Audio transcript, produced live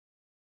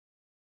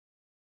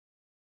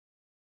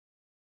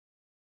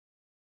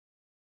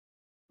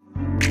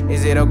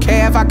Is it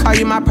okay if I call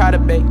you my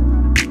pride, babe?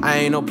 I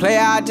ain't no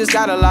player, I just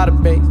got a lot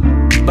of bass.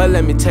 But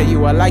let me tell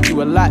you, I like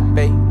you a lot,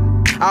 babe.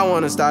 I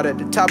wanna start at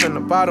the top and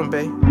the bottom,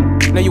 babe.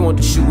 Now you want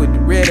the shoe with the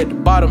red at the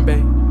bottom,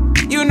 babe.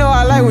 You know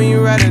I like when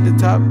you right at the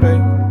top,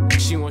 babe.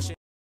 She wants shit.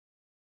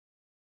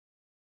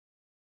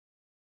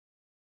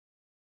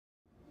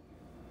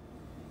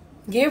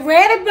 Get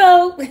ready,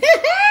 boo.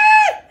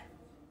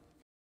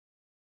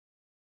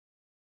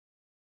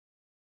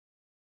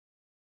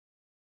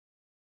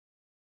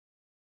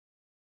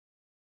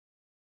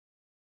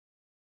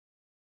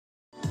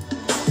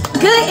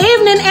 Good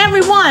evening,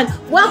 everyone.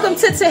 Welcome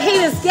to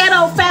Tahita's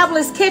Ghetto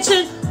Fabulous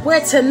Kitchen, where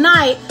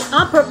tonight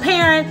I'm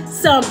preparing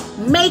some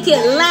make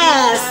it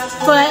last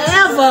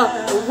forever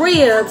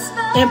ribs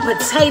and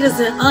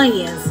potatoes and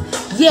onions.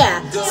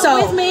 Yeah,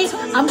 so with me,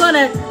 I'm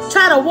gonna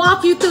try to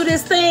walk you through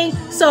this thing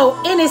so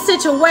any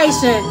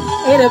situation,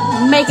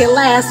 it'll make it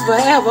last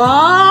forever.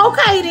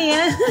 Okay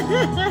then.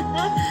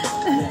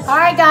 All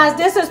right, guys,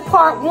 this is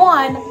part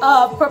one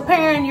of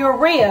preparing your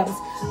ribs.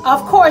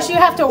 Of course, you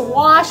have to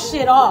wash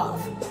it off.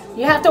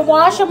 You have to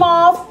wash them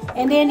off,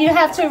 and then you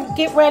have to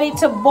get ready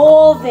to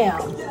boil them.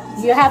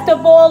 You have to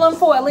boil them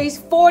for at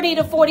least 40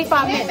 to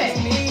 45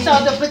 minutes. So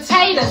the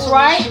potatoes,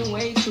 right?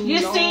 You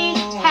see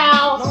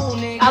how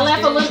I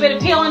left a little bit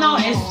of peeling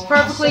on? It's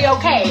perfectly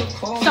okay.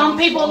 Some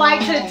people like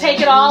to take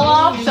it all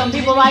off. Some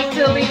people like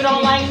to leave it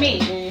on like me.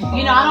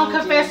 You know, I don't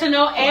confess to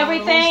know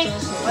everything,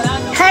 but I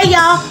know. Hey,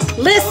 y'all,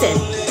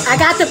 listen. I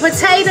got the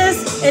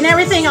potatoes and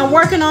everything. I'm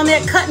working on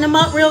it, cutting them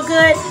up real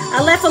good.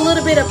 I left a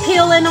little bit of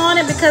peeling on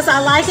it because I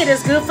like it.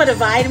 It's good for the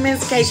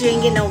vitamins in case you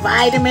ain't getting no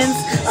vitamins.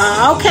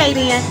 Okay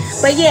then.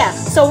 But yeah,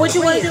 so what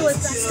you want to do is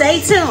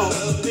stay tuned.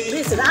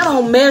 Listen, I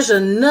don't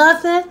measure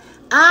nothing.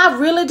 I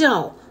really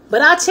don't.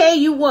 But I tell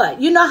you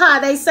what, you know how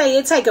they say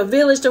it take a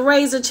village to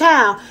raise a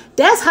child?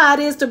 That's how it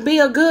is to be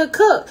a good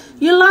cook.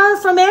 You learn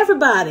from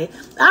everybody.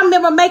 I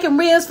remember making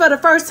ribs for the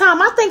first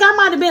time. I think I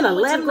might have been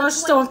 11 grocery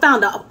store and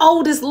found the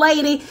oldest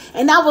lady.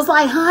 And I was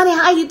like, honey,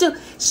 how you do?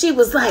 She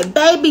was like,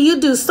 baby, you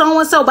do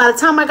so-and-so. By the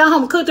time I got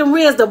home and cooked them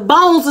ribs, the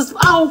bones was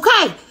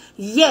okay.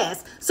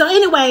 Yes. So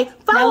anyway,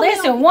 now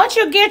listen, once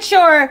you get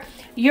your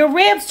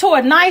ribs to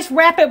a nice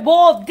rapid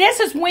boil, this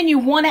is when you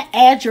want to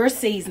add your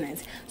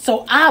seasonings.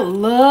 So I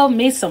love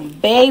me some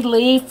bay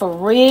leaf for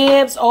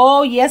ribs.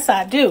 Oh, yes,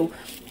 I do.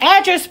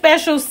 Add your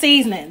special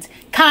seasonings,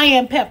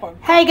 cayenne pepper.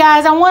 Hey,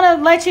 guys, I want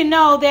to let you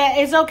know that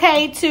it's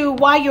okay to,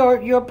 while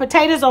your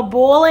potatoes are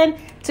boiling,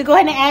 to go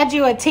ahead and add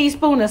you a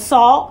teaspoon of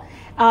salt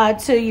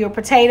to your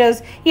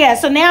potatoes. Yeah,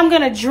 so now I'm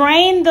going to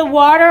drain the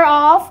water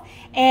off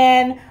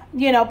and,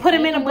 you know, put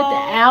them in a bowl.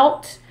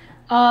 Without,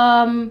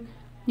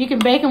 you can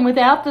bake them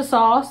without the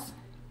sauce.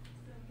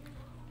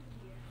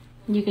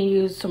 You can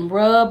use some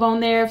rub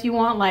on there if you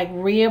want, like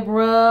rib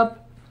rub.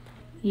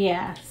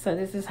 Yeah, so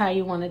this is how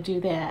you want to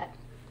do that.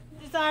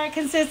 Desired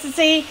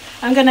consistency,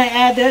 I'm going to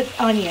add the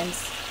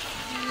onions.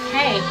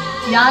 Hey,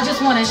 y'all,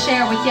 just want to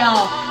share with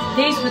y'all,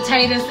 these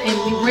potatoes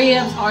and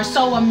ribs are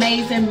so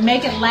amazing.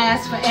 Make it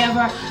last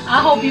forever.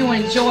 I hope you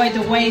enjoyed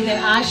the way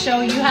that I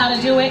show you how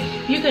to do it.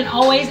 You can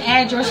always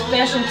add your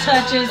special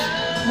touches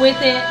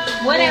with it,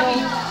 whatever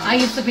you. I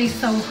used to be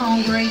so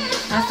hungry.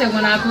 I said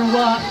when I grew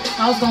up,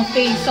 I was going to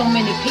feed so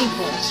many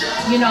people.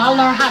 You know, I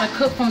learned how to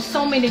cook from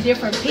so many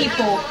different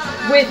people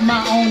with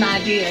my own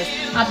ideas.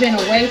 I've been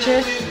a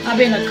waitress,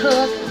 I've been a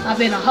cook, I've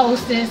been a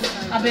hostess,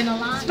 I've been a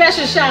line.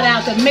 Special shout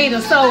out to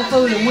Mita Soul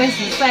Food in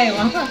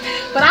Winston-Salem.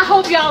 But I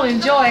hope y'all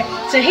enjoy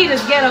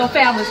Tahita's Ghetto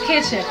Fabulous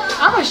Kitchen.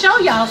 I'm going to show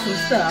y'all some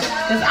stuff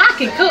because I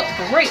can cook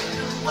for real.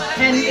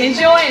 And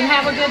enjoy and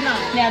have a good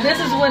night. Now this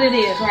is what it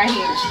is right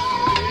here.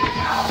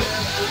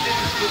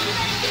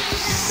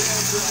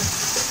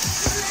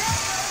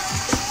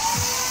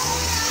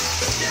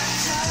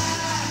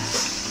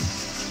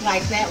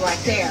 Like that right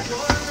there.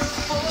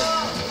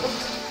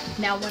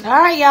 Now,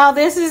 all right, y'all,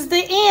 this is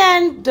the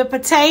end. The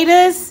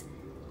potatoes,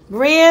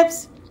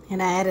 ribs,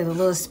 and I added a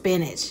little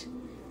spinach.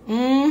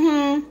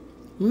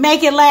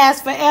 Make it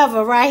last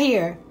forever right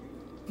here.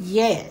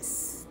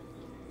 Yes.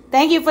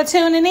 Thank you for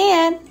tuning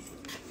in.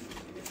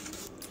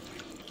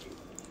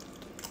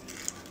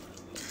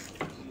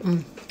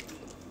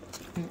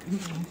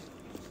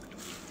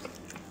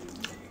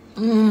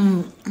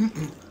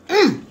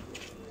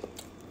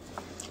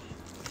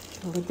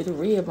 A little bit of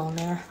rib on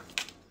there.